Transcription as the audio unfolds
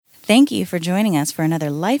Thank you for joining us for another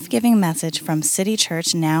life-giving message from City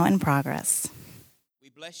Church Now in Progress. We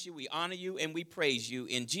bless you, we honor you, and we praise you.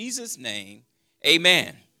 In Jesus' name,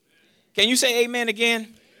 amen. Can you say amen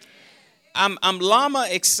again? I'm llama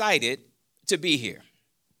excited to be here.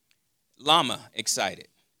 Llama excited.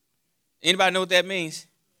 Anybody know what that means?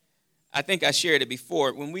 I think I shared it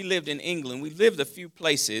before. When we lived in England, we lived a few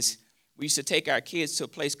places. We used to take our kids to a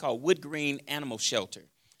place called Wood Green Animal Shelter.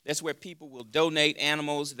 That's where people will donate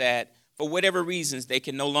animals that, for whatever reasons, they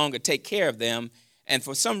can no longer take care of them. And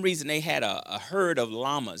for some reason, they had a herd of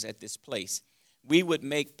llamas at this place. We would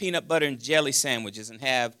make peanut butter and jelly sandwiches and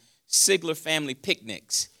have Sigler family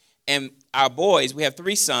picnics. And our boys, we have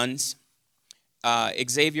 3 sons,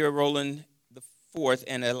 Xavier, Roland the fourth,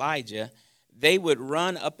 and Elijah. They would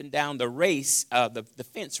run up and down the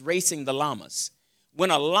fence racing the llamas. When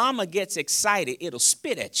a llama gets excited, it'll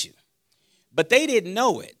spit at you. But they didn't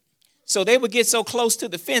know it. So they would get so close to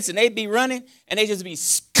the fence and they'd be running and they'd just be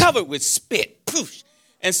covered with spit. Poof.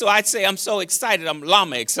 And so I'd say, I'm so excited, I'm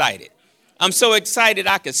llama excited. I'm so excited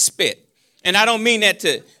I could spit. And I don't mean that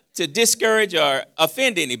to discourage or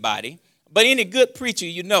offend anybody, but any good preacher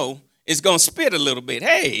you know is going to spit a little bit.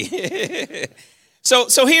 Hey.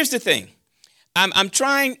 So here's the thing. I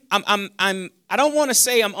don't want to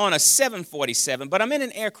say I'm on a 747, but I'm in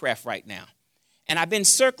an aircraft right now. And I've been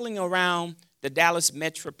circling around the Dallas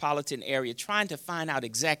metropolitan area trying to find out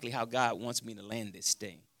exactly how God wants me to land this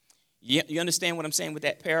thing. You understand what I'm saying with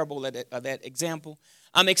that parable, that example?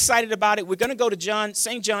 I'm excited about it. We're going to go to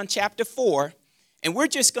St. John chapter 4, and we're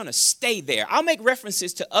just going to stay there. I'll make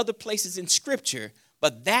references to other places in Scripture,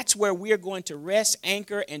 but that's where we're going to rest,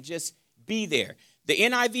 anchor, and just be there. The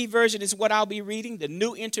NIV version is what I'll be reading, the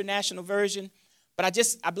New International Version. But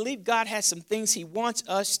I believe God has some things he wants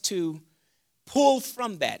us to pull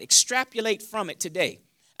from that, extrapolate from it today.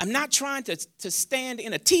 I'm not trying to stand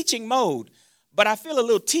in a teaching mode, but I feel a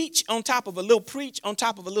little teach on top of a little preach on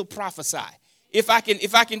top of a little prophesy. If I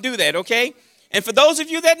can do that, okay? And for those of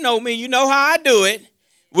you that know me, you know how I do it.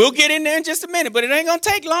 We'll get in there in just a minute, but it ain't going to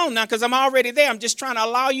take long now because I'm already there. I'm just trying to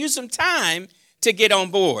allow you some time to get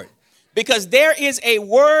on board because there is a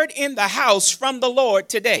word in the house from the Lord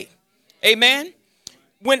today. Amen?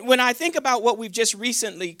 When I think about what we've just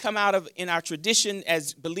recently come out of in our tradition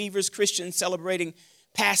as believers, Christians, celebrating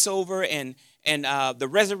Passover and the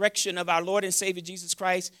resurrection of our Lord and Savior Jesus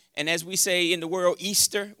Christ, and as we say in the world,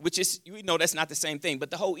 Easter, which is, we know that's not the same thing,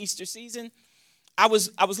 but the whole Easter season, I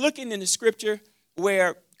was looking in the Scripture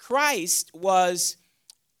where Christ was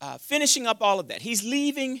finishing up all of that. He's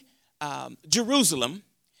leaving Jerusalem,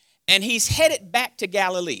 and he's headed back to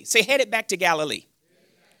Galilee. Say, headed back to Galilee.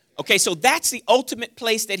 Okay, so that's the ultimate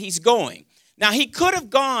place that he's going. Now, he could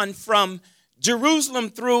have gone from Jerusalem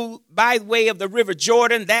through by way of the River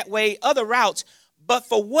Jordan, that way, other routes. But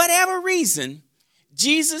for whatever reason,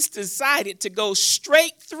 Jesus decided to go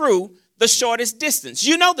straight through the shortest distance.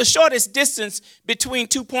 You know the shortest distance between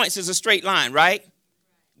 2 points is a straight line, right?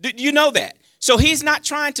 You know that. So he's not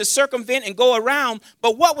trying to circumvent and go around.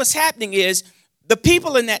 But what was happening is the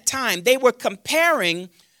people in that time, they were comparing.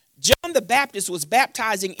 John the Baptist was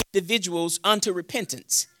baptizing individuals unto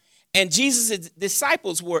repentance. And Jesus'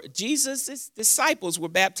 disciples were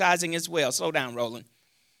baptizing as well. Slow down, Roland.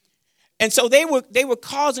 And so they were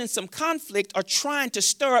causing some conflict or trying to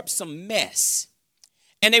stir up some mess.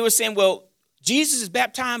 And they were saying, well, Jesus is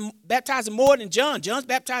baptizing more than John. John's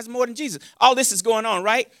baptizing more than Jesus. All this is going on,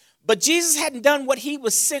 right? But Jesus hadn't done what he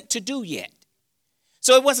was sent to do yet.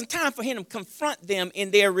 So it wasn't time for him to confront them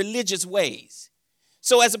in their religious ways.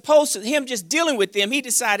 So as opposed to him just dealing with them, he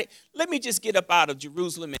decided, let me just get up out of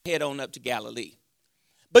Jerusalem and head on up to Galilee.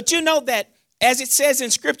 But you know that, as it says in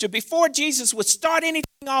Scripture, before Jesus would start anything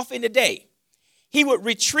off in the day, he would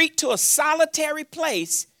retreat to a solitary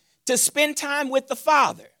place to spend time with the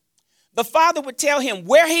Father. The Father would tell him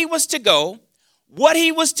where he was to go, what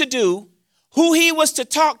he was to do, who he was to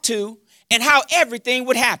talk to, and how everything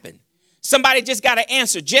would happen. Somebody just got to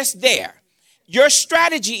answer just there. Your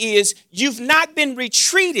strategy is you've not been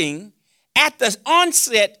retreating at the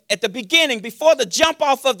onset, at the beginning, before the jump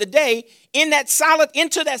off of the day, into that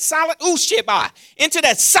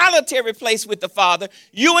solitary place with the Father,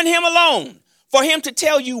 you and him alone, for him to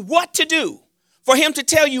tell you what to do, for him to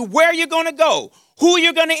tell you where you're going to go, who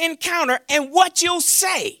you're going to encounter, and what you'll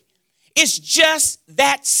say. It's just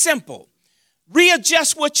that simple.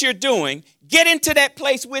 Readjust what you're doing, get into that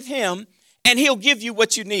place with him, and he'll give you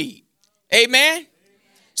what you need. Amen?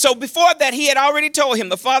 So before that, he had already told him,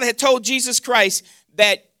 the Father had told Jesus Christ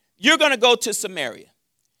that you're going to go to Samaria.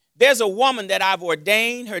 There's a woman that I've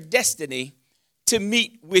ordained her destiny to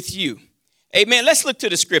meet with you. Amen. Let's look to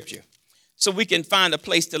the Scripture. so we can find a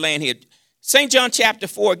place to land here. St. John chapter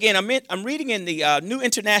 4, again, I'm reading in the New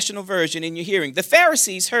International Version in your hearing. The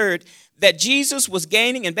Pharisees heard that Jesus was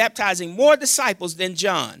gaining and baptizing more disciples than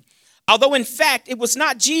John, although in fact it was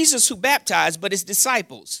not Jesus who baptized, but his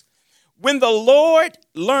disciples. When the Lord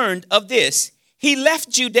learned of this, he left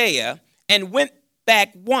Judea and went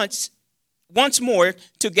back once more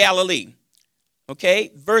to Galilee.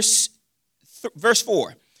 Okay, verse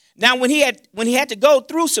 4. Now, when he had to go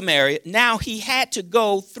through Samaria,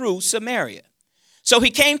 So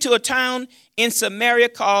he came to a town in Samaria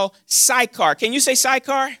called Sychar. Can you say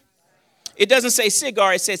Sychar? It doesn't say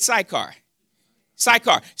cigar, it says Sychar.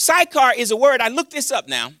 Sychar. Sychar is a word. I looked this up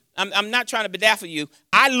now. I'm not trying to bedazzle you.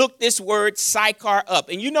 I looked this word Sychar up.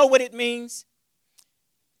 And you know what it means?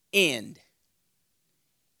 End.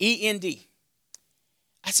 E-N-D.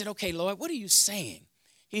 I said, okay, Lord, what are you saying?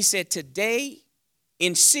 He said, today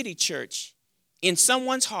in City Church, in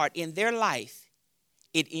someone's heart, in their life,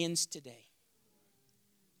 it ends today.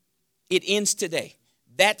 It ends today.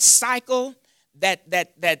 That cycle,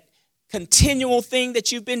 that continual thing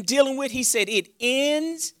that you've been dealing with, he said, it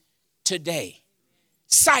ends today.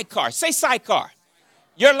 Sychar. Say Sychar.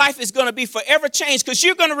 Your life is going to be forever changed because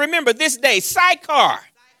you're going to remember this day. Sychar.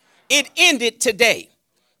 It ended today.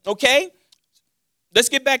 Okay? Let's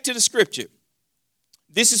get back to the scripture.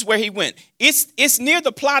 This is where he went. It's near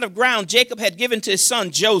the plot of ground Jacob had given to his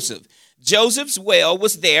son Joseph. Joseph's well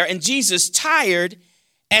was there, and Jesus, tired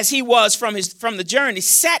as he was from the journey,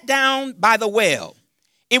 sat down by the well.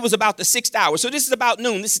 It was about the 6th hour. So this is about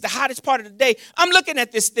noon. This is the hottest part of the day. I'm looking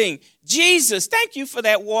at this thing. Jesus, thank you for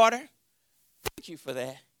that water. Thank you for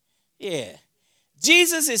that. Yeah.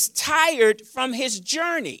 Jesus is tired from his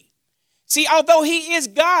journey. See, although he is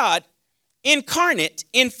God incarnate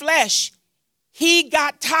in flesh, he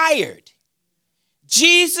got tired.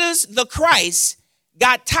 Jesus, the Christ,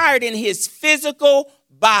 got tired in his physical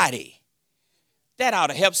body. That ought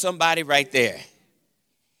to help somebody right there.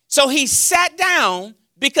 So he sat down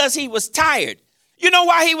because he was tired. You know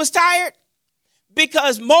why he was tired?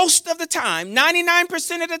 Because most of the time,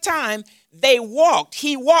 99% of the time, they walked.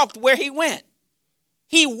 He walked where he went.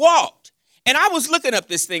 He walked. And I was looking up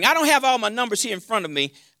this thing. I don't have all my numbers here in front of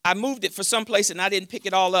me. I moved it for someplace and I didn't pick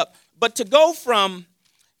it all up. But to go from,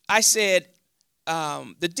 I said,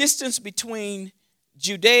 the distance between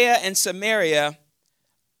Judea and Samaria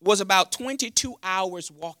was about 22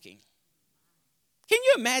 hours walking. Can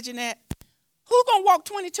you imagine that? Who's going to walk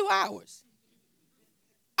 22 hours?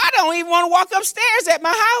 I don't even want to walk upstairs at my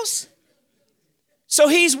house. So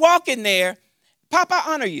he's walking there. Pop,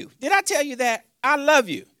 I honor you. Did I tell you that? I love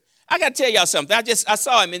you. I got to tell y'all something. I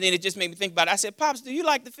saw him and then it just made me think about it. I said, Pops, do you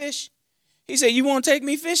like to fish? He said, you want to take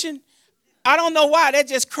me fishing? I don't know why. That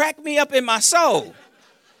just cracked me up in my soul.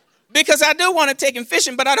 Because I do want to take him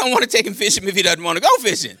fishing, but I don't want to take him fishing if he doesn't want to go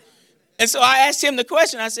fishing. And so I asked him the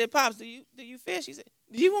question. I said, Pops, do you fish? He said,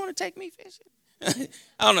 do you want to take me fishing?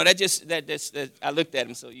 I don't know. That I looked at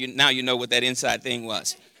him. So now you know what that inside thing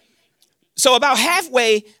was. So about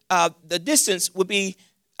halfway, the distance would be,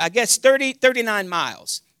 I guess, 39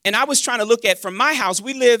 miles. And I was trying to look at, from my house,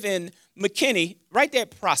 we live in McKinney, right there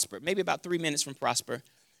at Prosper, maybe about 3 minutes from Prosper,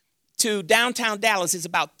 to downtown Dallas is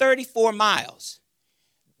about 34 miles.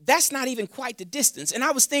 That's not even quite the distance. And I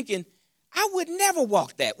was thinking, I would never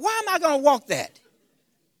walk that. Why am I going to walk that?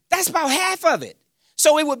 That's about half of it.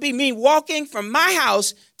 So it would be me walking from my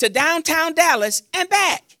house to downtown Dallas and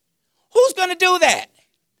back. Who's going to do that?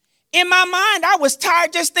 In my mind, I was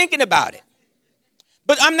tired just thinking about it.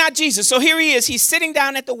 But I'm not Jesus. So here he is. He's sitting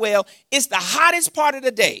down at the well. It's the hottest part of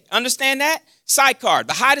the day. Understand that? Sychar,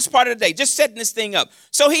 the hottest part of the day. Just setting this thing up.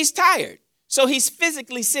 So he's tired. So he's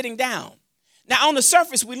physically sitting down. Now, on the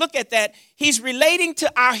surface, we look at that. He's relating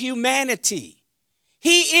to our humanity.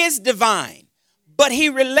 He is divine, but he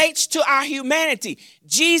relates to our humanity.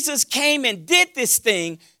 Jesus came and did this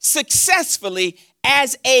thing successfully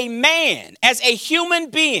as a man, as a human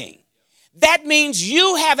being. That means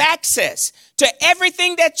you have access to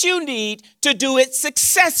everything that you need to do it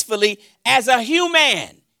successfully as a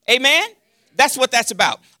human. Amen? That's what that's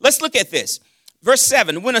about. Let's look at this. Verse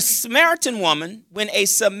 7, when a Samaritan woman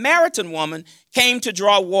came to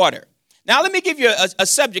draw water. Now, let me give you a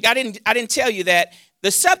subject. I didn't tell you that.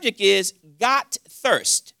 The subject is got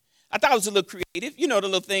thirst. I thought it was a little creative. You know the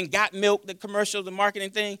little thing, got milk, the commercial, the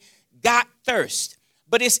marketing thing. Got thirst.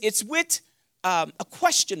 But it's with a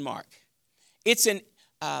question mark. It's an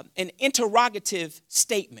interrogative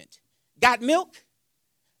statement. Got milk?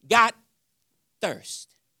 Got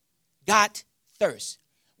thirst. Got thirst.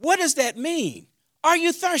 What does that mean? Are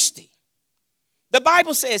you thirsty? The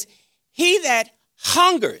Bible says, he that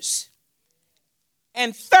hungers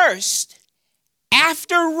and thirsts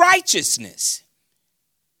after righteousness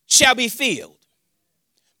shall be filled.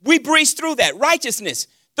 We breeze through that. Righteousness,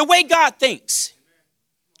 the way God thinks,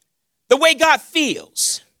 the way God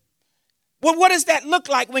feels. Well, what does that look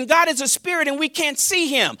like when God is a spirit and we can't see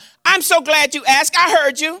him? I'm so glad you asked. I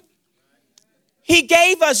heard you. He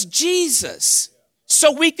gave us Jesus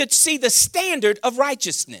so we could see the standard of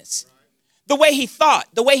righteousness. The way he thought,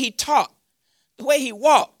 the way he talked, the way he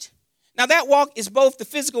walked. Now that walk is both the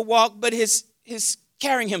physical walk, but his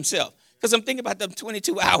carrying himself. Because I'm thinking about them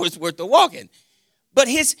 22 hours worth of walking. But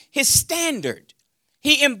his standard,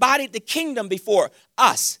 he embodied the kingdom before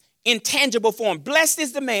us in tangible form. Blessed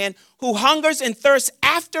is the man who hungers and thirsts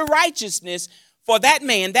after righteousness, for that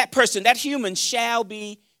man, that person, that human shall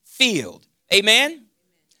be filled. Amen?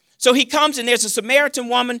 So he comes and there's a Samaritan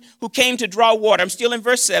woman who came to draw water. I'm still in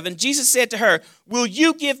verse 7. Jesus said to her, will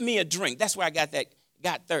you give me a drink? That's where I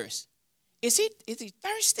got thirst. Is he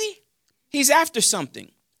thirsty? He's after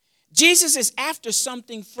something. Jesus is after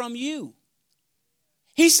something from you.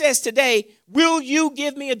 He says today, will you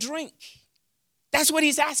give me a drink? That's what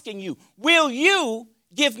he's asking you. Will you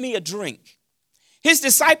give me a drink? His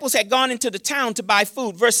disciples had gone into the town to buy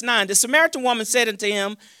food. Verse 9, the Samaritan woman said unto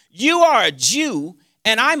him, you are a Jew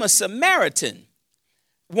and I'm a Samaritan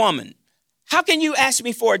woman. How can you ask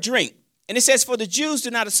me for a drink? And it says, for the Jews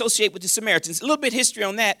do not associate with the Samaritans. A little bit of history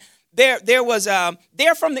on that. They're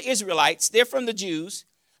from the Israelites, they're from the Jews,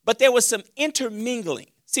 but there was some intermingling.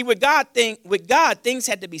 See, with God, things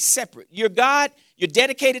had to be separate. You're God, you're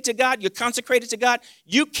dedicated to God, you're consecrated to God.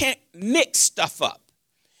 You can't mix stuff up.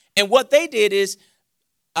 And what they did is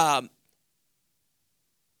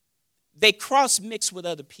they cross-mixed with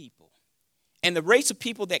other people. And the race of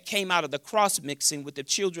people that came out of the cross-mixing with the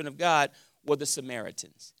children of God were the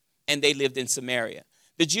Samaritans. And they lived in Samaria.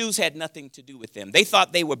 The Jews had nothing to do with them. They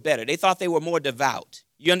thought they were better. They thought they were more devout.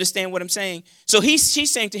 You understand what I'm saying? So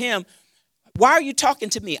she's saying to him, why are you talking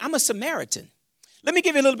to me? I'm a Samaritan. Let me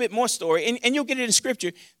give you a little bit more story, and you'll get it in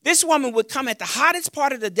Scripture. This woman would come at the hottest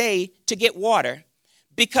part of the day to get water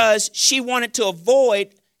because she wanted to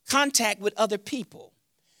avoid contact with other people.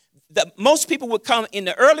 Most people would come in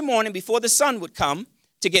the early morning before the sun would come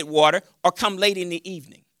to get water or come late in the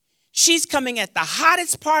evening. She's coming at the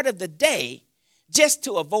hottest part of the day just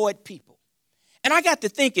to avoid people. And I got to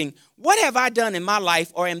thinking, what have I done in my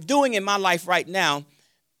life or am doing in my life right now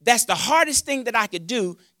that's the hardest thing that I could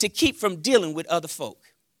do to keep from dealing with other folk?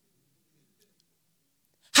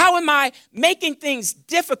 How am I making things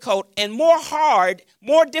difficult and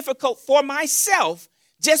more difficult for myself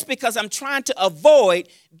just because I'm trying to avoid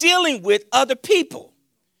dealing with other people,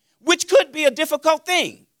 which could be a difficult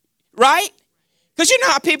thing, right? Because you know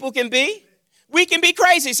how people can be. We can be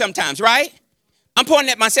crazy sometimes, right? I'm pointing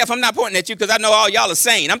at myself. I'm not pointing at you because I know all y'all are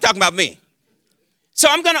sane. I'm talking about me. So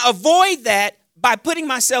I'm going to avoid that by putting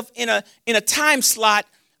myself in a time slot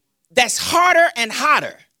that's harder and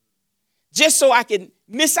hotter, just so I can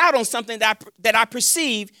miss out on something that I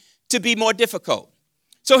perceive to be more difficult.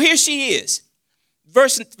 So here she is,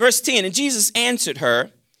 verse 10, and Jesus answered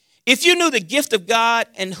her, if you knew the gift of God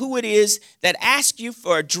and who it is that asks you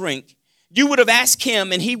for a drink, you would have asked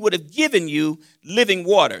him and he would have given you living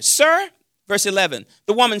water. Sir, verse 11,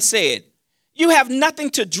 the woman said, you have nothing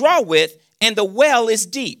to draw with and the well is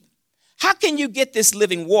deep. How can you get this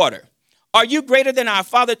living water? Are you greater than our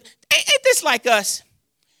father? Ain't this like us?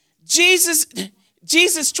 Jesus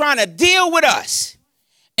trying to deal with us.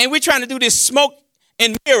 And we're trying to do this smoke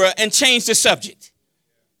and mirror and change the subject.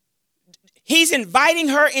 He's inviting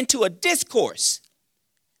her into a discourse.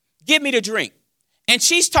 Give me the drink. And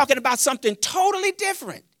she's talking about something totally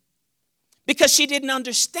different because she didn't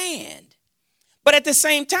understand. But at the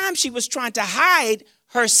same time, she was trying to hide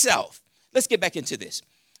herself. Let's get back into this.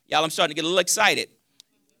 Y'all, I'm starting to get a little excited.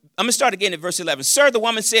 I'm going to start again at verse 11. Sir, the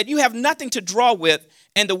woman said, you have nothing to draw with,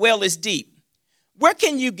 and the well is deep. Where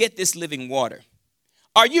can you get this living water?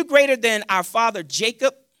 Are you greater than our father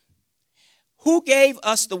Jacob, who gave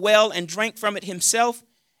us the well and drank from it himself,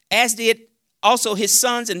 as did also his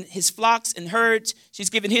sons and his flocks and herds? She's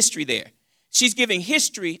giving history there. She's giving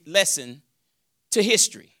history lesson to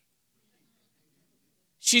history.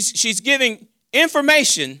 She's giving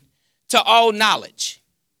information to all knowledge.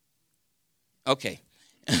 Okay.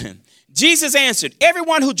 Jesus answered,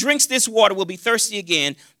 everyone who drinks this water will be thirsty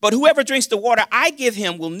again, but whoever drinks the water I give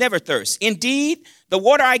him will never thirst. Indeed, the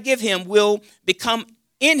water I give him will become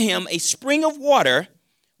in him a spring of water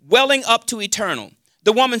welling up to eternal.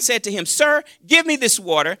 The woman said to him, sir, give me this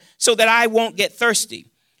water so that I won't get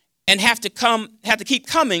thirsty and have to keep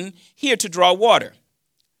coming here to draw water.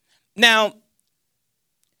 Now,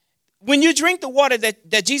 when you drink the water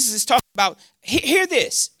that Jesus is talking about, hear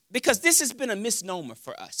this. because this has been a misnomer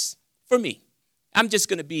for us, for me. I'm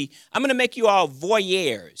going to make you all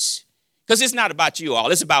voyeurs, because it's not about you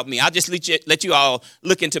all. It's about me. I'll just let you all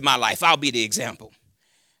look into my life. I'll be the example.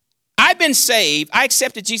 I've been saved. I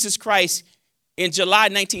accepted Jesus Christ in July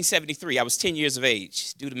 1973. I was 10 years of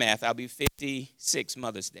age. Do the math. I'll be 56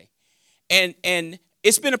 Mother's Day. And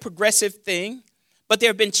it's been a progressive thing, but there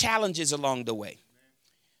have been challenges along the way.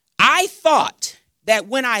 I thought that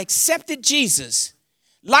when I accepted Jesus,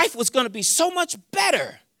 life was going to be so much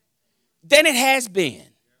better than it has been.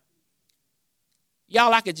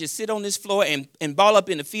 Y'all, I could just sit on this floor and ball up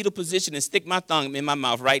in the fetal position and stick my thumb in my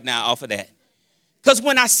mouth right now off of that. Because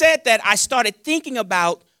when I said that, I started thinking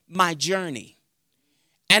about my journey.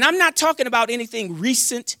 And I'm not talking about anything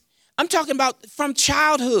recent. I'm talking about from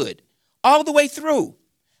childhood all the way through.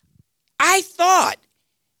 I thought,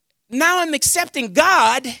 now I'm accepting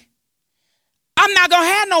God, I'm not going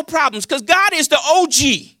to have no problems because God is the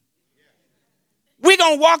OG. We're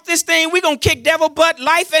going to walk this thing. We're going to kick devil butt.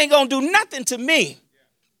 Life ain't going to do nothing to me.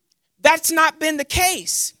 That's not been the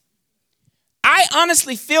case. I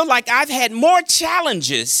honestly feel like I've had more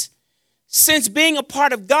challenges since being a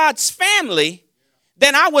part of God's family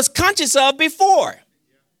than I was conscious of before.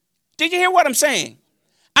 Did you hear what I'm saying?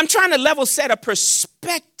 I'm trying to level set a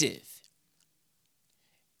perspective.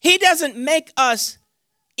 He doesn't make us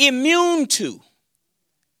immune to.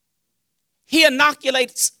 He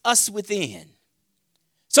inoculates us within.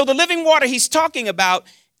 So the living water he's talking about,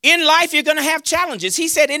 in life you're going to have challenges. He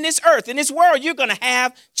said in this earth, in this world, you're going to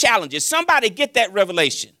have challenges. Somebody get that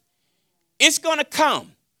revelation. It's going to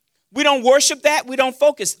come. We don't worship that. We don't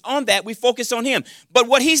focus on that. We focus on him. But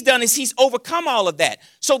what he's done is he's overcome all of that.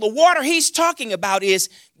 So the water he's talking about is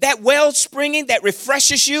that well springing that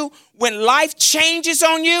refreshes you. When life changes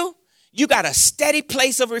on you, you got a steady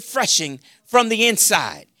place of refreshing from the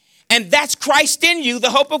inside. And that's Christ in you, the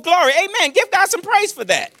hope of glory. Amen. Give God some praise for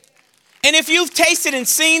that. And if you've tasted and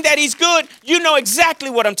seen that he's good, you know exactly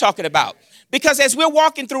what I'm talking about. Because as we're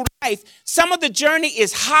walking through life, some of the journey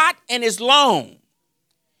is hot and is long.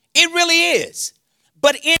 It really is.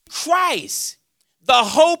 But in Christ, the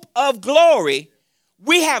hope of glory,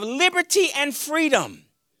 we have liberty and freedom.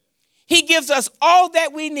 He gives us all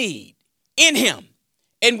that we need in him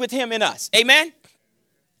and with him in us. Amen?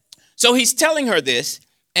 So he's telling her this,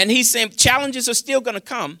 and he's saying challenges are still going to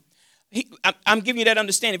come. I'm giving you that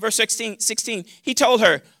understanding. Verse 16, he told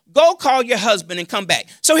her, go call your husband and come back.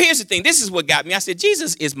 So here's the thing. This is what got me. I said,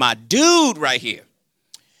 Jesus is my dude right here.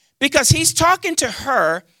 Because he's talking to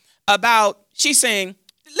her about, she's saying,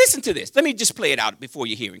 listen to this. Let me just play it out before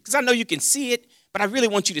you're hearing. Because I know you can see it, but I really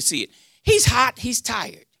want you to see it. He's hot. He's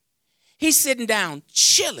tired. He's sitting down,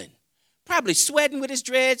 chilling, probably sweating with his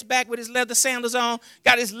dreads, back with his leather sandals on,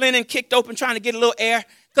 got his linen kicked open, trying to get a little air.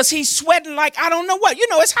 Because he's sweating like I don't know what. You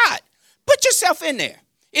know, it's hot. Put yourself in there.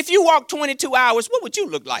 If you walk 22 hours, what would you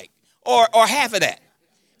look like? Or half of that.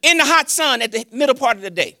 In the hot sun at the middle part of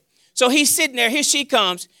the day. So he's sitting there. Here she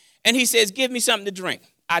comes. And he says, give me something to drink.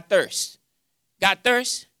 I thirst. Got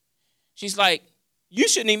thirst? She's like, you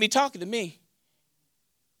shouldn't even be talking to me.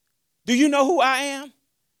 Do you know who I am?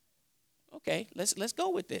 Okay, let's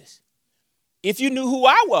go with this. If you knew who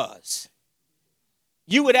I was,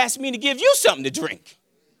 you would ask me to give you something to drink.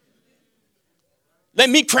 Let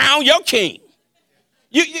me crown your king.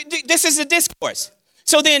 This is a discourse.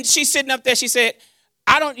 So then she's sitting up there. She said,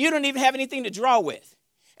 you don't even have anything to draw with.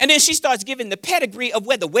 And then she starts giving the pedigree of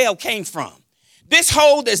where the well came from. This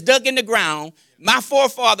hole that's dug in the ground, my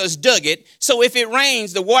forefathers dug it. So if it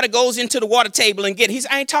rains, the water goes into the water table and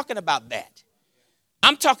I ain't talking about that.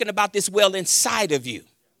 I'm talking about this well inside of you.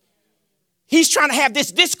 He's trying to have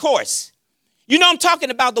this discourse. You know, I'm talking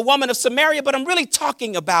about the woman of Samaria, but I'm really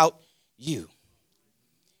talking about you.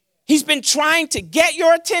 He's been trying to get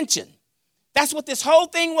your attention. That's what this whole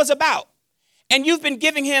thing was about. And you've been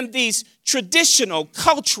giving him these traditional,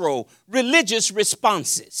 cultural, religious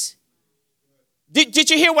responses. Did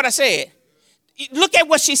you hear what I said? Look at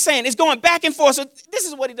what she's saying. It's going back and forth. So this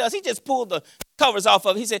is what he does. He just pulled the covers off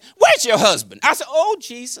of it. He said, where's your husband? I said, oh,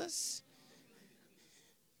 Jesus.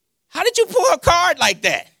 How did you pull a card like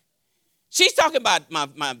that? She's talking about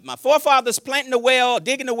my forefathers planting the well,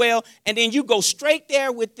 digging the well, and then you go straight there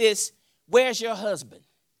with this, where's your husband?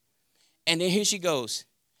 And then here she goes.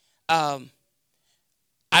 I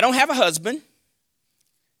don't have a husband.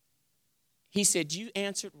 He said, you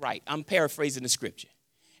answered right. I'm paraphrasing the scripture.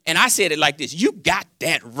 And I said it like this. You got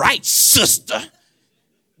that right, sister.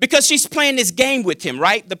 Because she's playing this game with him,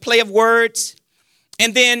 right? The play of words.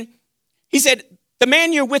 And then he said, the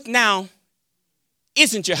man you're with now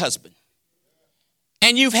isn't your husband.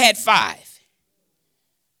 And you've had 5.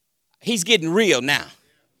 He's getting real now.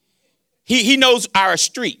 He knows our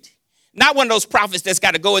street. Not one of those prophets that's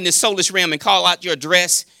got to go in this soulless realm and call out your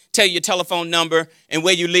address, tell you your telephone number and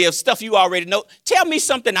where you live, stuff you already know. Tell me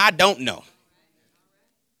something I don't know.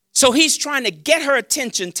 So he's trying to get her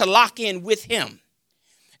attention to lock in with him.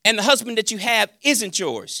 And the husband that you have isn't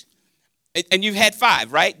yours. And you've had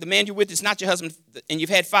 5, right? The man you're with is not your husband, and you've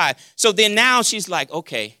had 5. So then now she's like,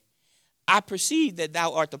 okay, I perceive that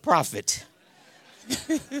thou art the prophet.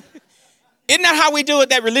 Isn't that how we do it?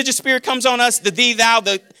 That religious spirit comes on us, the thee, thou,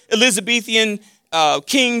 the Elizabethan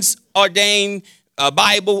king's ordained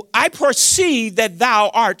Bible. I perceive that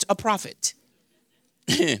thou art a prophet.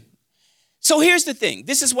 So here's the thing.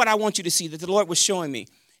 This is what I want you to see that the Lord was showing me.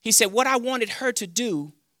 He said, what I wanted her to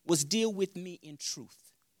do was deal with me in truth.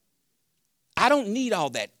 I don't need all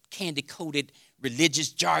that candy-coated religious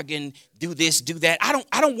jargon, do this, do that.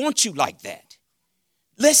 I don't want you like that.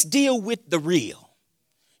 Let's deal with the real.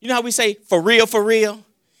 You know how we say, for real, for real?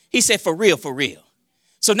 He said, for real, for real.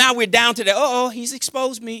 So now we're down to the, he's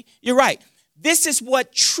exposed me. You're right. This is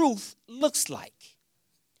what truth looks like.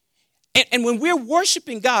 And when we're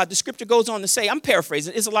worshiping God, the scripture goes on to say, I'm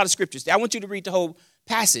paraphrasing, there's a lot of scriptures there. I want you to read the whole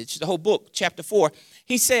passage, the whole book, chapter 4.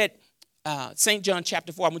 He said, St. John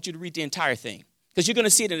chapter 4, I want you to read the entire thing because you're going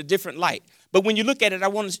to see it in a different light. But when you look at it, I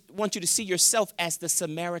want you to see yourself as the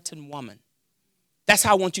Samaritan woman. That's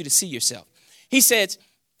how I want you to see yourself. He says,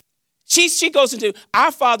 she goes into,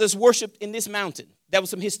 our fathers worshiped in this mountain. That was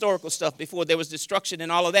some historical stuff before there was destruction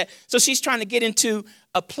and all of that. So she's trying to get into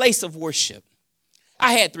a place of worship.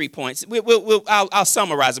 I had 3 points. I'll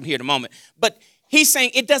summarize them here in a moment. But he's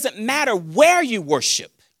saying it doesn't matter where you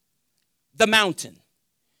worship the mountain.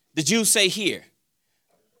 The Jews say here.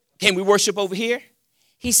 Can we worship over here?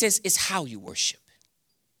 He says it's how you worship.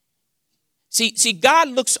 See, God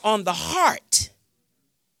looks on the heart.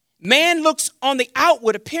 Man looks on the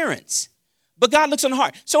outward appearance, but God looks on the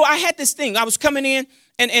heart. So I had this thing. I was coming in,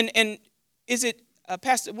 and is it,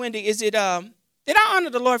 Pastor Wendy, is it, did I honor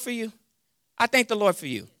the Lord for you? I thank the Lord for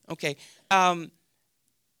you. Okay.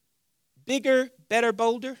 Bigger, better,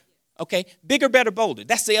 bolder. Okay. Bigger, better, bolder.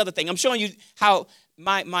 That's the other thing. I'm showing you how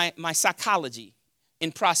my psychology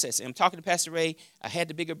in processing. I'm talking to Pastor Ray. I had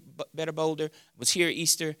the bigger, better, bolder. I was here at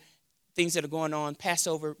Easter. Things that are going on,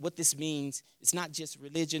 Passover, what this means. It's not just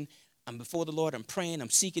religion. I'm before the Lord. I'm praying. I'm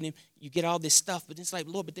seeking him. You get all this stuff, but it's like,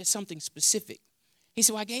 Lord, but there's something specific. He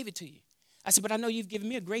said, well, I gave it to you. I said, but I know you've given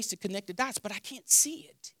me a grace to connect the dots, but I can't see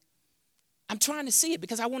it. I'm trying to see it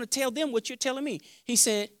because I want to tell them what you're telling me. He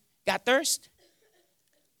said, got thirst?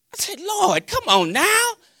 I said, Lord, come on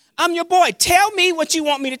now. I'm your boy. Tell me what you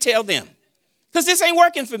want me to tell them because this ain't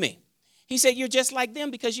working for me. He said, you're just like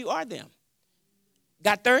them because you are them.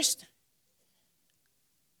 Got thirst?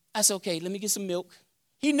 I said, okay, let me get some milk.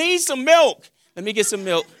 He needs some milk. Let me get some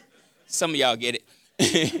milk. Some of y'all get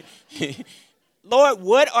it. Lord,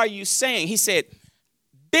 what are you saying? He said,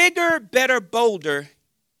 bigger, better, bolder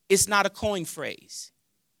is not a coin phrase.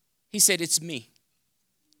 He said, it's me.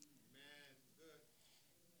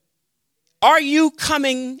 Are you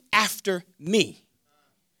coming after me?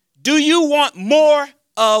 Do you want more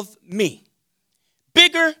of me?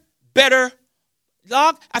 Bigger, better,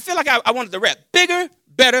 dog. I feel like I wanted to rap. Bigger,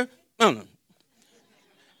 better. Where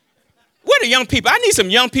are young people? I need some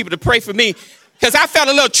young people to pray for me because I felt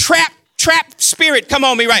a little trap spirit come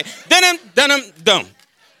on me right. Dun-dum, dun-dum, dum.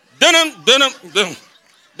 Dun-dum, dun-dum, dum.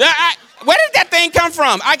 Where did that thing come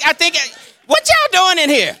from? I think, what y'all doing in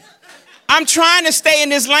here? I'm trying to stay in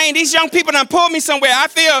this lane. These young people done pulled me somewhere. I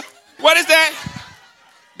feel, what is that?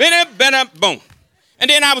 Boom. And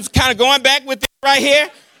then I was kind of going back with it right here.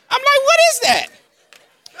 I'm like, what is that?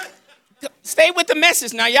 Stay with the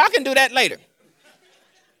message now. Y'all can do that later.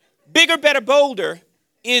 Bigger, better, bolder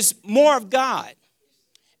is more of God.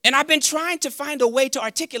 And I've been trying to find a way to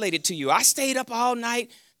articulate it to you. I stayed up all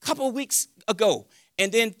night a couple of weeks ago.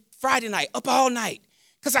 And then Friday night, up all night.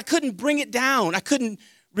 Because I couldn't bring it down. I couldn't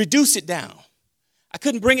reduce it down. I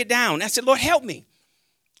couldn't bring it down. I said, Lord, help me.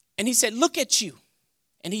 And he said, look at you.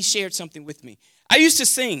 And he shared something with me. I used to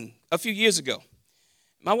sing a few years ago.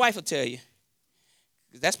 My wife will tell you.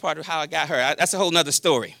 That's part of how I got her. That's a whole nother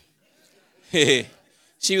story.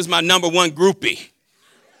 She was my number one groupie.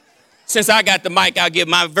 Since I got the mic, I'll give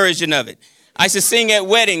my version of it. I used to sing at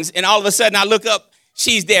weddings, and all of a sudden I look up,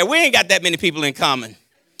 she's there. We ain't got that many people in common.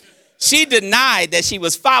 She denied that she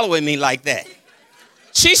was following me like that.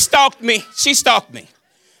 She stalked me.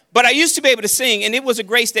 But I used to be able to sing, and it was a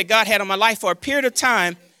grace that God had on my life for a period of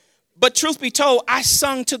time. But truth be told, I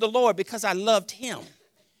sung to the Lord because I loved him.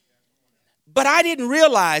 But I didn't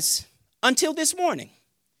realize until this morning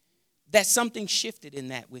that something shifted in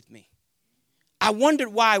that with me. I wondered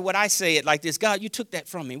why would I say it like this. God, you took that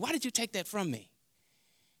from me. Why did you take that from me?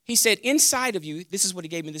 He said, inside of you, this is what he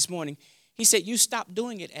gave me this morning. He said, you stopped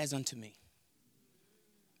doing it as unto me.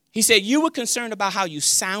 He said, you were concerned about how you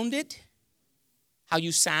sounded, how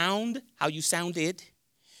you sounded.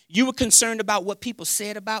 You were concerned about what people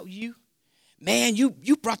said about you. Man, you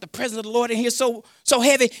brought the presence of the Lord in here so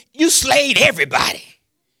heavy, you slayed everybody.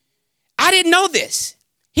 I didn't know this.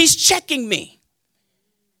 He's checking me.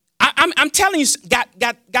 I'm telling you,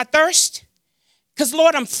 got thirst? Because,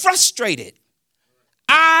 Lord, I'm frustrated.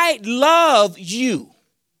 I love you.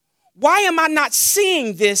 Why am I not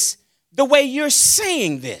seeing this the way you're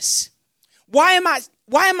saying this? Why am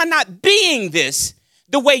I not being this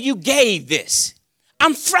the way you gave this?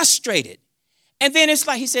 I'm frustrated. And then it's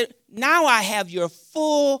like he said, now I have your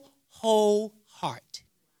full, whole heart.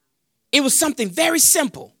 It was something very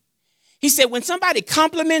simple. He said, when somebody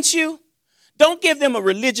compliments you, don't give them a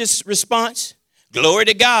religious response. Glory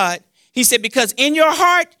to God. He said, because in your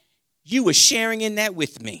heart, you were sharing in that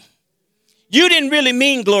with me. You didn't really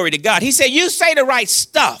mean glory to God. He said, you say the right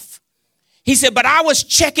stuff. He said, but I was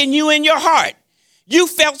checking you in your heart. You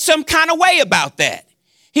felt some kind of way about that.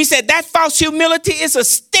 He said, that false humility is a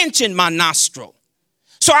stench in my nostril.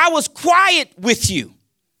 So I was quiet with you.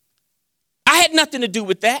 I had nothing to do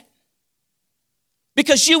with that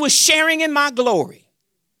because you were sharing in my glory.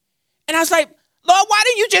 And I was like, Lord, why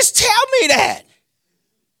didn't you just tell me that?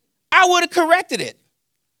 I would have corrected it.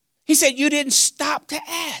 He said, you didn't stop to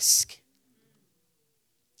ask.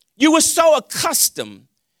 You were so accustomed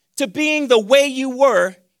to being the way you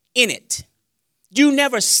were in it. You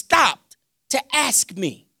never stopped to ask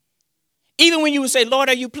me. Even when you would say, Lord,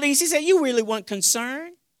 are you pleased? He said, you really weren't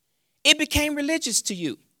concerned. It became religious to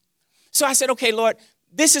you. So I said, okay, Lord,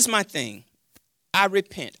 this is my thing. I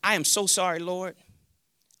repent. I am so sorry, Lord.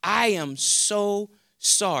 I am so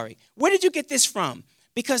sorry. Where did you get this from?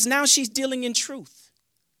 Because now she's dealing in truth.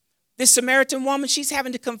 This Samaritan woman, she's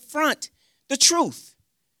having to confront the truth.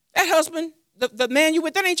 That husband, the man you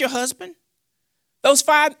with, that ain't your husband. Those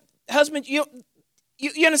 5 husbands, you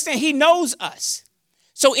understand, he knows us.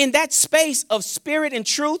 So in that space of spirit and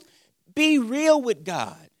truth, be real with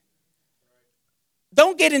God.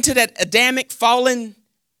 Don't get into that Adamic fallen,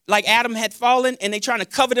 like Adam had fallen, and they trying to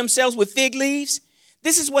cover themselves with fig leaves.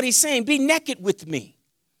 This is what he's saying. Be naked with me.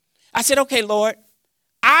 I said, okay, Lord,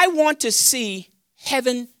 I want to see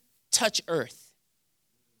heaven touch earth.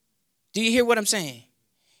 Do you hear what I'm saying?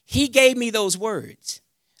 He gave me those words.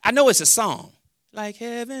 I know it's a song. Like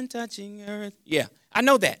heaven touching earth. Yeah, I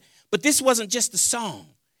know that. But this wasn't just a song.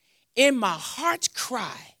 In my heart's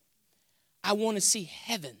cry, I want to see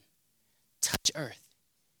heaven touch earth.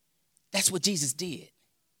 That's what Jesus did.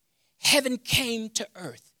 Heaven came to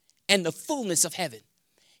earth and the fullness of heaven.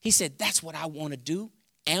 He said, that's what I want to do,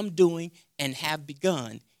 am doing, and have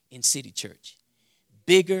begun in City Church.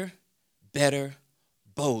 Bigger, better,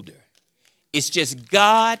 bolder. It's just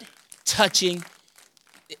God touching.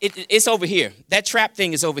 It's over here. That trap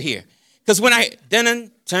thing is over here. Because when I'm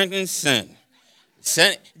trying to stay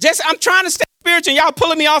spiritual, and y'all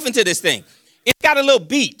pulling me off into this thing. It's got a little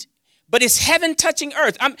beat. But it's heaven touching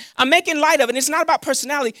earth. I'm making light of it. It's not about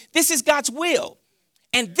personality. This is God's will.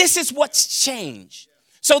 And this is what's changed.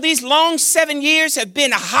 So these long 7 years have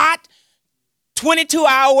been a hot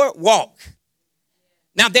 22-hour walk.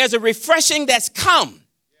 Now there's a refreshing that's come.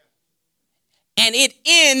 And it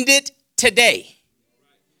ended today.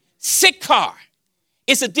 Sychar.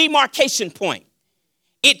 It's a demarcation point.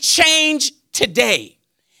 It changed today.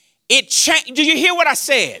 It changed. Do you hear what I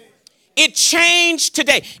said? It changed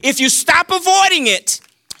today. If you stop avoiding it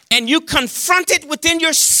and you confront it within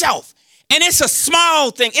yourself, and it's a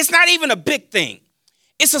small thing. It's not even a big thing.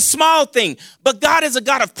 It's a small thing. But God is a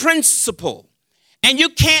God of principle. And you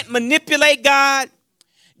can't manipulate God.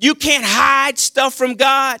 You can't hide stuff from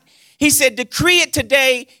God. He said, decree it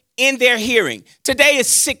today in their hearing. Today is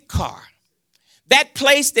Sychar. That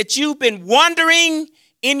place that you've been wandering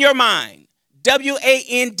in your mind.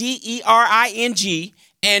 W-A-N-D-E-R-I-N-G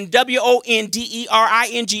and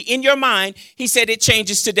W-O-N-D-E-R-I-N-G in your mind. He said it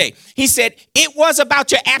changes today. He said it was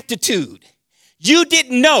about your aptitude. You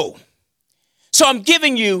didn't know. So I'm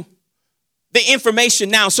giving you the information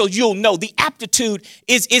now so you'll know. The aptitude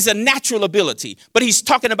is a natural ability, but he's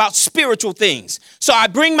talking about spiritual things. So I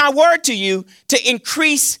bring my word to you to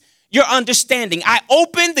increase your understanding. I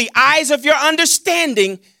open the eyes of your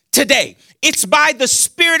understanding today. It's by the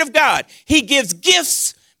Spirit of God. He gives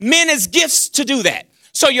gifts, men as gifts to do that.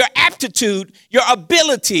 So your aptitude, your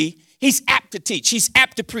ability, he's apt to teach. He's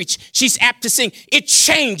apt to preach. She's apt to sing. It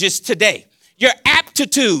changes today. your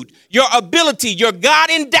aptitude, your ability, your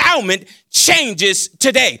God endowment changes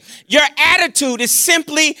today. Your attitude is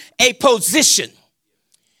simply a position.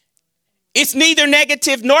 It's neither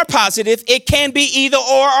negative nor positive. It can be either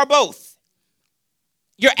or both.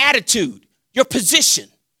 Your attitude, your position.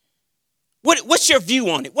 What's your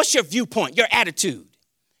view on it? What's your viewpoint, your attitude?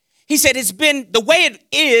 He said it's been the way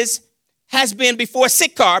it has been before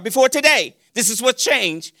Sychar, before today. This is what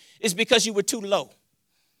changed, is because you were too low.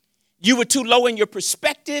 You were too low in your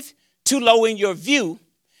perspective, too low in your view,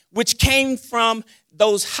 which came from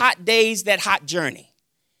those hot days, that hot journey.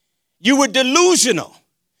 You were delusional.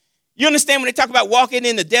 You understand when they talk about walking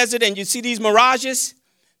in the desert and you see these mirages?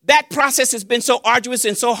 That process has been so arduous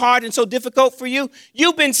and so hard and so difficult for you.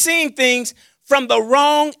 You've been seeing things from the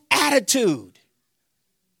wrong attitude.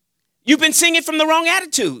 You've been seeing it from the wrong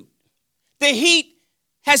attitude. The heat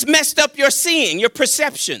has messed up your seeing, your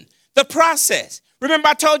perception, the process. Remember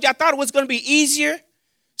I told you I thought it was going to be easier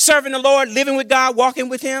serving the Lord, living with God, walking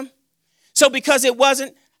with him. So because it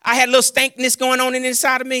wasn't, I had a little stankness going on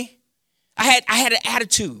inside of me. I had an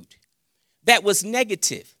attitude that was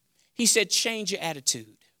negative. He said, change your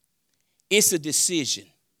attitude. It's a decision.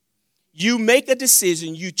 You make a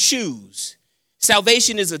decision, you choose.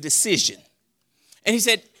 Salvation is a decision. And he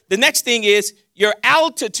said, the next thing is your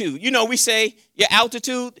altitude. You know, we say your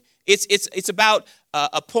altitude, it's about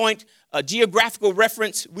a point, a geographical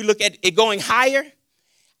reference. We look at it going higher.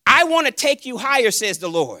 I want to take you higher, says the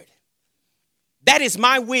Lord. That is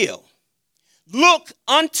my will. Look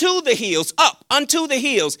unto the hills, up unto the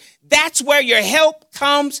hills. That's where your help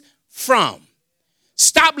comes from.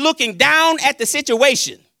 Stop looking down at the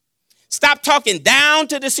situation. Stop talking down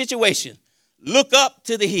to the situation. Look up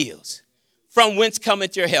to the hills, from whence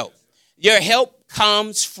cometh your help. Your help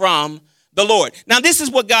comes from the Lord. Now, this is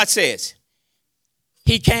what God says.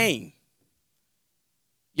 He came.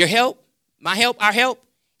 Your help, my help, our help,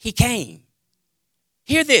 he came.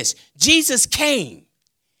 Hear this. Jesus came.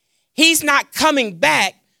 He's not coming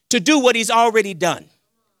back to do what he's already done.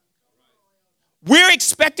 We're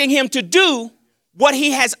expecting him to do what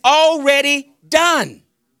he has already done.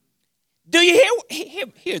 Do you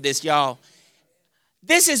hear this, y'all?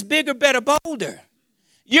 This is bigger, better, bolder.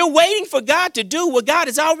 You're waiting for God to do what God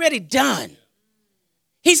has already done.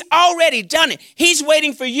 He's already done it. He's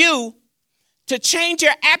waiting for you to change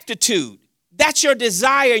your aptitude. That's your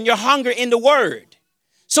desire and your hunger in the word.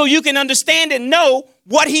 So you can understand and know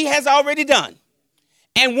what he has already done.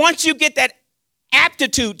 And once you get that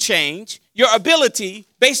aptitude change, your ability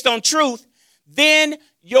based on truth, then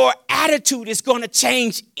your attitude is going to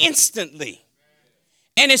change instantly.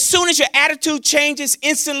 And as soon as your attitude changes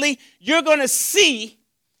instantly, you're going to see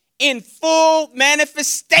in full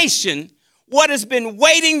manifestation what has been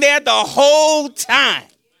waiting there the whole time.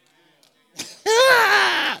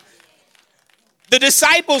 The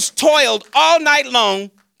disciples toiled all night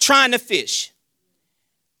long trying to fish.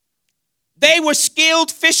 They were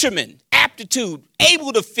skilled fishermen, aptitude,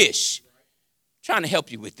 able to fish. Trying to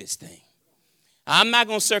help you with this thing. I'm not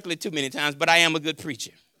going to circle it too many times, but I am a good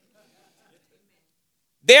preacher.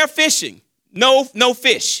 They're fishing, no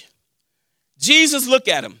fish. Jesus looked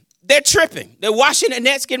at them. They're tripping. They're washing their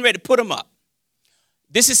nets, getting ready to put them up.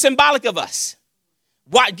 This is symbolic of us.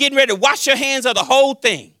 Getting ready to wash your hands of the whole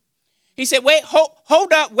thing. He said, wait,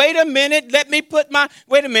 hold up, wait a minute.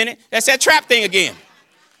 Wait a minute. That's that trap thing again.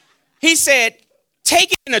 He said,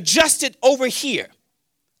 take it and adjust it over here.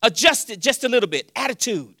 Adjust it just a little bit.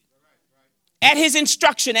 Attitude. At his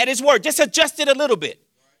instruction, at his word, just adjust it a little bit.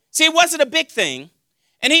 See, it wasn't a big thing.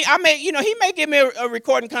 And he may give me a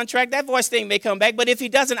recording contract. That voice thing may come back. But if he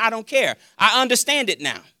doesn't, I don't care. I understand it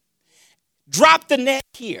now. Drop the net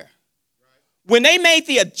here. When they made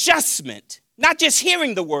the adjustment, not just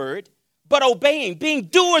hearing the word, but obeying, being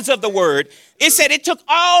doers of the word, it said it took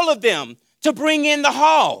all of them to bring in the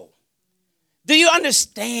haul. Do you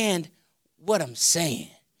understand what I'm saying?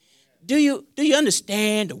 Do you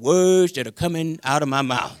understand the words that are coming out of my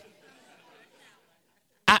mouth?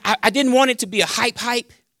 I didn't want it to be a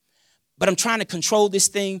hype, but I'm trying to control this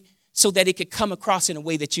thing so that it could come across in a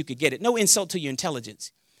way that you could get it. No insult to your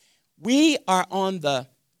intelligence. We are on the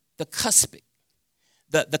cusp,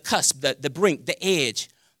 the brink, the edge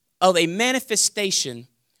of a manifestation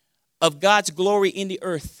of God's glory in the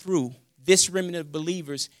earth through this remnant of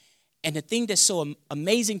believers. And the thing that's so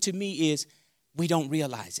amazing to me is we don't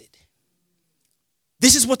realize it.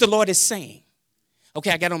 This is what the Lord is saying.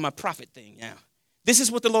 Okay, I got on my prophet thing now. This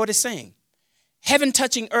is what the Lord is saying. Heaven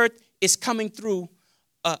touching earth is coming through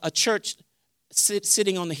a church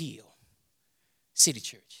sitting on the hill. City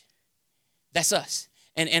Church. That's us.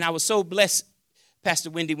 And I was so blessed,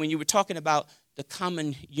 Pastor Wendy, when you were talking about the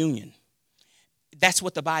common union. That's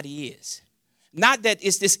what the body is. Not that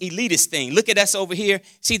it's this elitist thing. Look at us over here.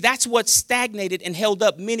 See, that's what stagnated and held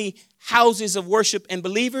up many houses of worship and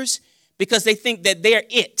believers because they think that they're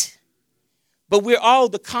it. But we're all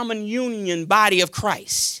the common union body of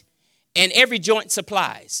Christ. And every joint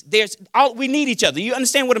supplies. We need each other. You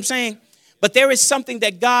understand what I'm saying? But there is something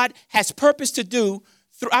that God has purpose to do.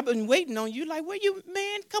 I've been waiting on you. Like,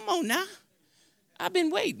 man, come on now. I've been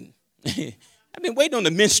waiting. I've been waiting on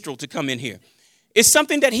the minstrel to come in here. It's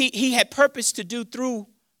something that he had purpose to do through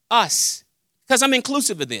us because I'm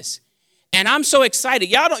inclusive of this. And I'm so excited.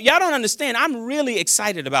 Y'all don't understand. I'm really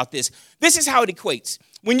excited about this. This is how it equates.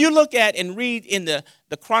 When you look at and read in the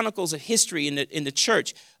chronicles of history in the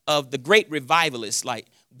church of the great revivalists like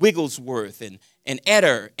Wigglesworth and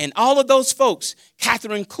Eder and all of those folks,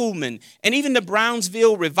 Catherine Kuhlman, and even the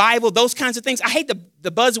Brownsville revival, those kinds of things. I hate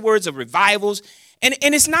the buzzwords of revivals. And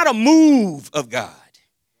it's not a move of God.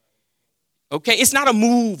 Okay, it's not a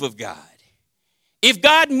move of God. If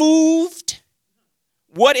God moved,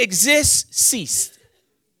 what exists ceased.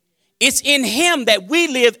 It's in him that we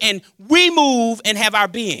live and we move and have our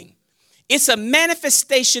being. It's a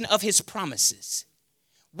manifestation of his promises.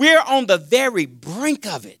 We're on the very brink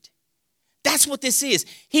of it. That's what this is.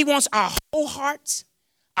 He wants our whole hearts,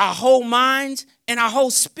 our whole minds, and our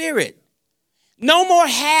whole spirit. No more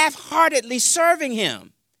half-heartedly serving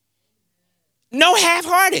him. No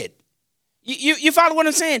half-hearted. You follow what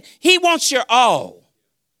I'm saying? He wants your all.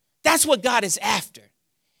 That's what God is after.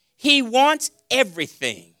 He wants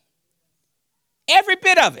everything. Every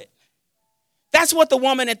bit of it. That's what the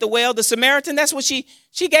woman at the well, the Samaritan, that's what she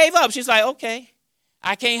gave up. She's like, okay,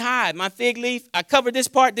 I can't hide. My fig leaf, I covered this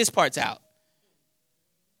part's out.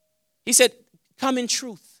 He said, come in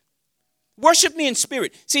truth. Worship me in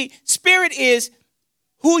spirit. See, spirit is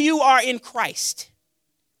who you are in Christ.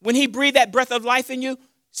 When he breathed that breath of life in you,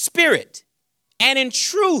 spirit. And in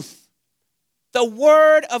truth, the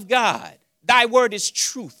word of God, thy word is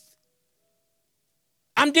truth.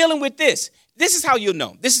 I'm dealing with this. This is how you'll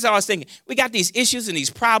know. This is how I was thinking. We got these issues and these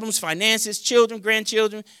problems, finances, children,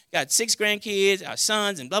 grandchildren, got 6 grandkids, our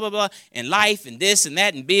sons, and blah, blah, blah, and life and this and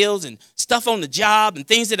that and bills and stuff on the job and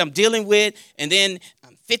things that I'm dealing with. And then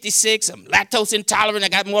I'm 56, I'm lactose intolerant, I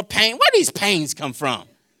got more pain. Where do these pains come from?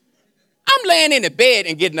 I'm laying in the bed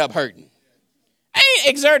and getting up hurting. I ain't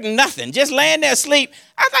exerting nothing, just laying there asleep.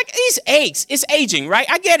 I was like, these aches, it's aging, right?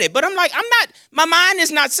 I get it, but I'm like, my mind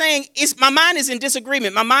is not saying, my mind is in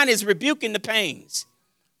disagreement. My mind is rebuking the pains.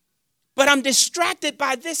 But I'm distracted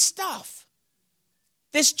by this stuff,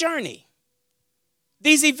 this journey,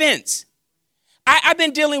 these events. I've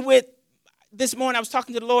been dealing with, this morning I was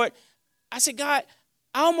talking to the Lord. I said, God,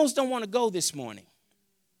 I almost don't want to go this morning.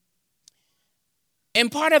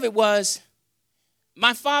 And part of it was,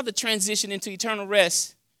 my father transitioned into eternal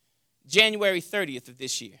rest January 30th of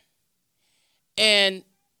this year. And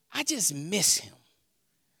I just miss him.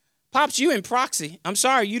 Pops, you in proxy. I'm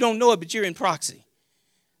sorry, you don't know it, but you're in proxy.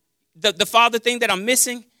 The father thing that I'm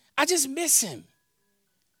missing, I just miss him.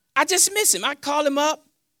 I just miss him. I call him up.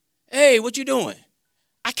 Hey, what you doing?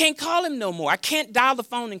 I can't call him no more. I can't dial the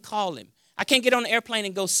phone and call him. I can't get on the airplane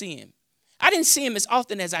and go see him. I didn't see him as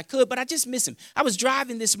often as I could, but I just miss him. I was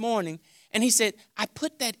driving this morning, and he said, I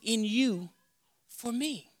put that in you for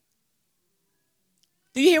me.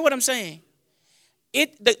 Do you hear what I'm saying?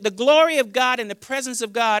 The glory of God and the presence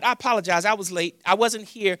of God, I apologize, I was late. I wasn't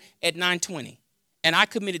here at 9:20, and I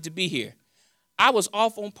committed to be here. I was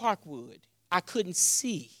off on Parkwood. I couldn't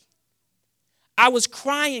see. I was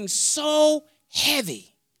crying so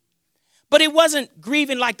heavy. But it wasn't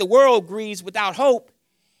grieving like the world grieves without hope.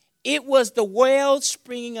 It was the well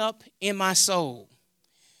springing up in my soul.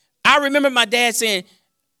 I remember my dad saying,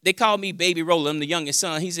 they called me Baby Roller, I'm the youngest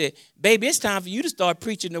son. He said, baby, it's time for you to start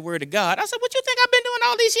preaching the word of God. I said, what you think I've been doing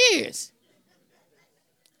all these years?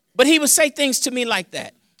 But he would say things to me like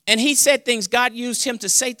that. And he said things, God used him to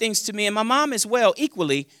say things to me, and my mom as well,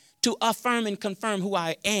 equally, to affirm and confirm who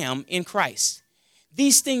I am in Christ.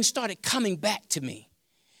 These things started coming back to me.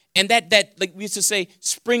 And that like we used to say,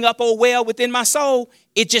 spring up, oh well, within my soul,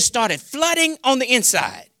 it just started flooding on the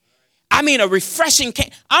inside. I mean, a refreshing,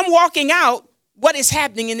 I'm walking out what is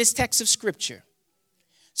happening in this text of scripture.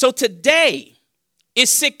 So today is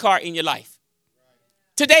Sychar in your life.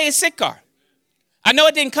 Today is Sychar. I know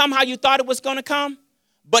it didn't come how you thought it was going to come,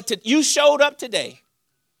 but you showed up today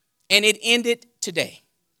and it ended today.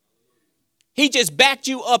 He just backed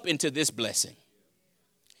you up into this blessing.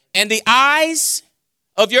 And the eyes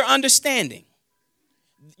of your understanding,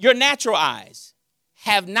 your natural eyes,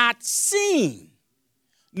 have not seen,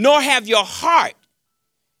 nor have your heart.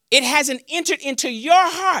 It hasn't entered into your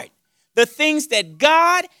heart the things that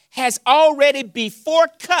God has already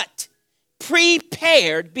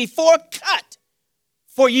prepared before cut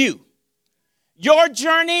for you. Your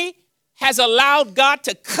journey has allowed God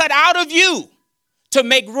to cut out of you to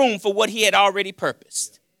make room for what he had already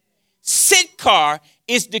purposed. Sitcar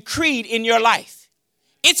is decreed in your life.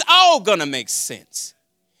 It's all going to make sense.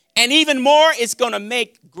 And even more, it's going to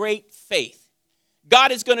make great faith.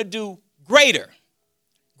 God is going to do greater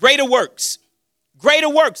works. Greater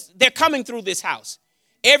works. They're coming through this house.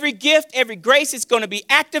 Every gift, every grace is going to be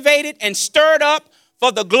activated and stirred up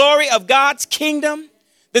for the glory of God's kingdom.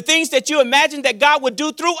 The things that you imagine that God would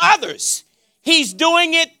do through others, he's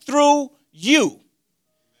doing it through you.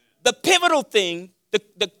 The pivotal thing,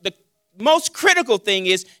 the most critical thing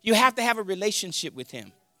is you have to have a relationship with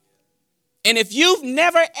him. And if you've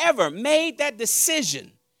never, ever made that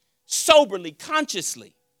decision soberly,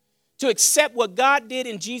 consciously, to accept what God did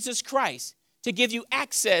in Jesus Christ, to give you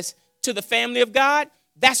access to the family of God,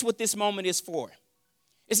 that's what this moment is for.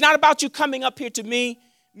 It's not about you coming up here to me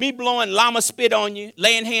blowing llama spit on you,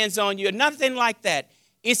 laying hands on you, or nothing like that.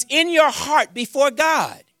 It's in your heart before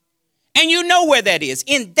God. And you know where that is.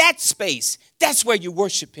 In that space, that's where you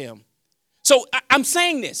worship him. So I'm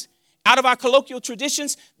saying this. Out of our colloquial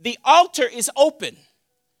traditions, the altar is open.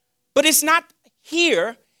 But it's not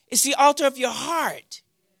here. It's the altar of your heart.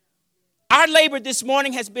 Our labor this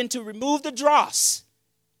morning has been to remove the dross.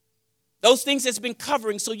 Those things that's been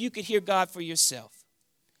covering so you could hear God for yourself.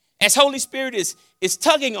 As Holy Spirit is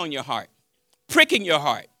tugging on your heart, pricking your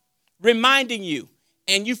heart, reminding you,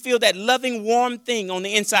 and you feel that loving, warm thing on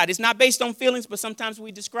the inside. It's not based on feelings, but sometimes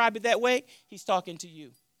we describe it that way. He's talking to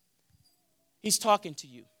you. He's talking to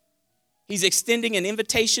you. He's extending an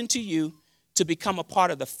invitation to you to become a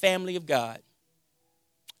part of the family of God.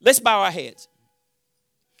 Let's bow our heads.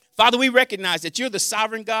 Father, we recognize that you're the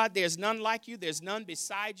sovereign God. There's none like you. There's none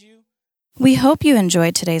beside you. We hope you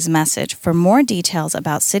enjoyed today's message. For more details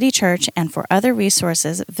about City Church and for other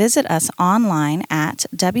resources, visit us online at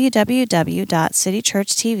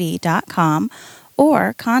www.citychurchtv.com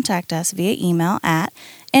or contact us via email at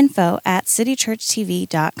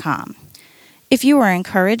info@citychurchtv.com. If you were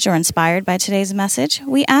encouraged or inspired by today's message,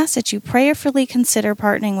 we ask that you prayerfully consider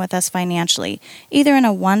partnering with us financially, either in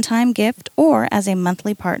a one-time gift or as a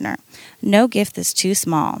monthly partner. No gift is too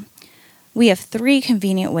small. We have 3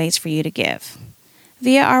 convenient ways for you to give.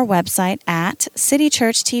 Via our website at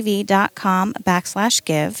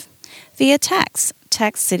citychurchtv.com/give, via text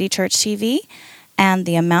City Church TV, and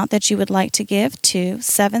the amount that you would like to give to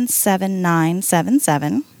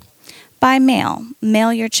 77977. By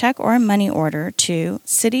mail your check or money order to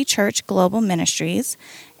City Church Global Ministries,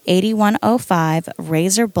 8105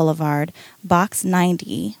 Razor Boulevard, Box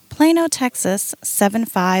 90, Plano, Texas,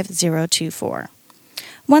 75024.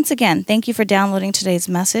 Once again, thank you for downloading today's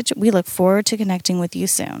message. We look forward to connecting with you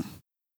soon.